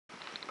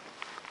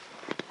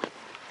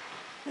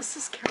This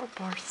is Carol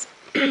Barth's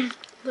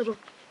little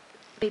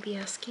baby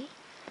husky.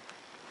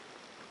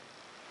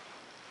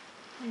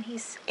 When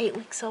he's 8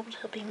 weeks old,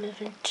 he'll be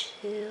moving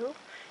to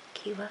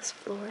Key West,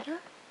 Florida.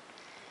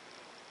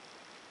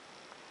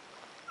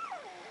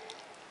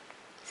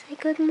 Say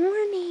good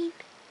morning.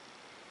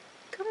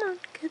 Come on,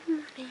 good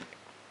morning.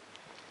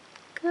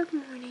 Good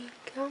morning.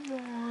 Come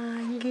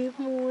on, good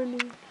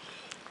morning.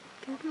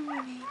 Good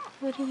morning.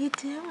 What are you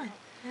doing?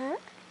 Huh?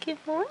 Good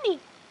morning.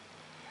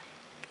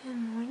 Good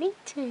morning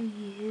to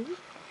you.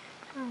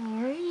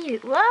 How are you?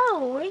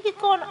 Whoa, where are you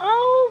going?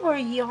 Oh, we're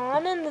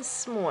yawning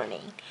this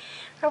morning.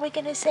 Are we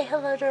going to say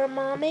hello to our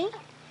mommy?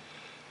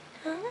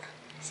 Huh?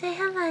 Say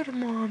hello to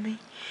mommy.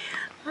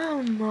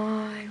 Oh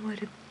my,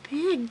 what a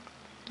big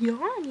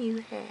yawn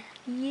you have.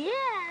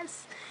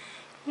 Yes,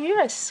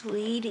 you're a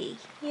sweetie.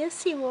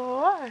 Yes, you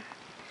are.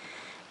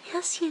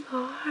 Yes, you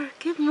are.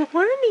 Good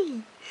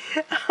morning.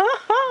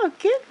 Oh,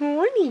 good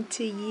morning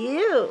to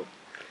you.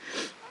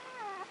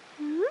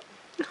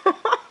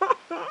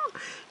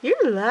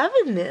 You're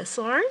loving this,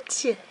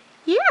 aren't you?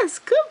 Yes,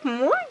 good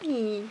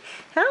morning.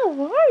 How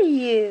are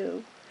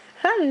you?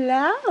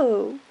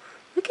 Hello.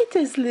 Look at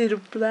those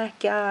little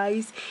black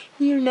eyes.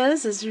 Your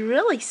nose is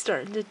really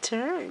starting to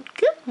turn.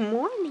 Good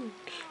morning.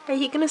 Are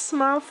you going to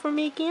smile for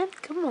me again?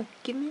 Come on,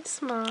 give me a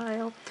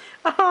smile.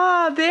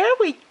 Oh, there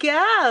we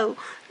go.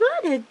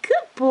 What a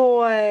good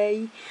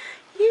boy.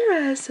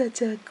 You're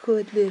such a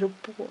good little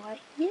boy.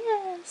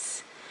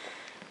 Yes.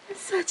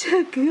 Such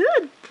a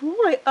good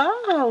boy.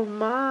 Oh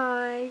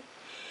my.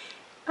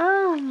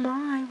 Oh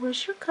my.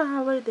 Where's your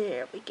collar?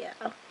 There we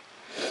go.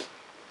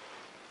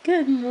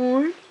 Good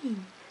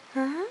morning.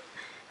 Huh?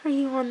 Are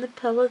you on the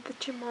pillow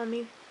that your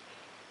mommy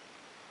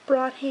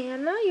brought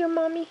Hannah? Your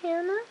mommy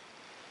Hannah?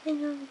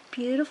 In a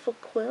beautiful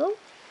quilt?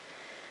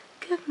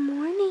 Good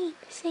morning.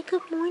 Say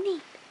good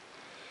morning.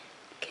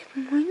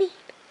 Good morning.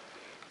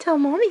 Tell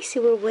mommy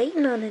so we're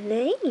waiting on a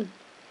name.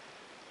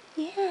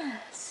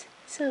 Yes.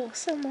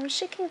 So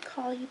Marcia can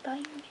call you by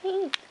your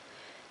name.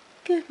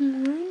 Good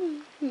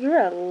morning. You're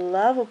a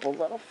lovable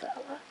little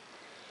fella.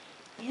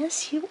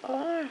 Yes, you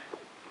are.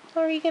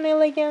 Are you going to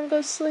lay down and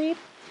go sleep?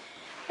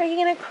 Are you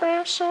going to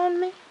crash on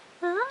me?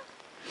 Huh?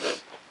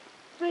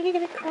 Are you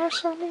going to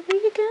crash on me? Where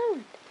are you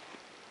going?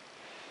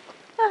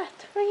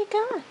 What? Where are you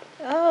going?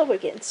 Oh, we're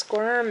getting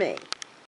squirmy.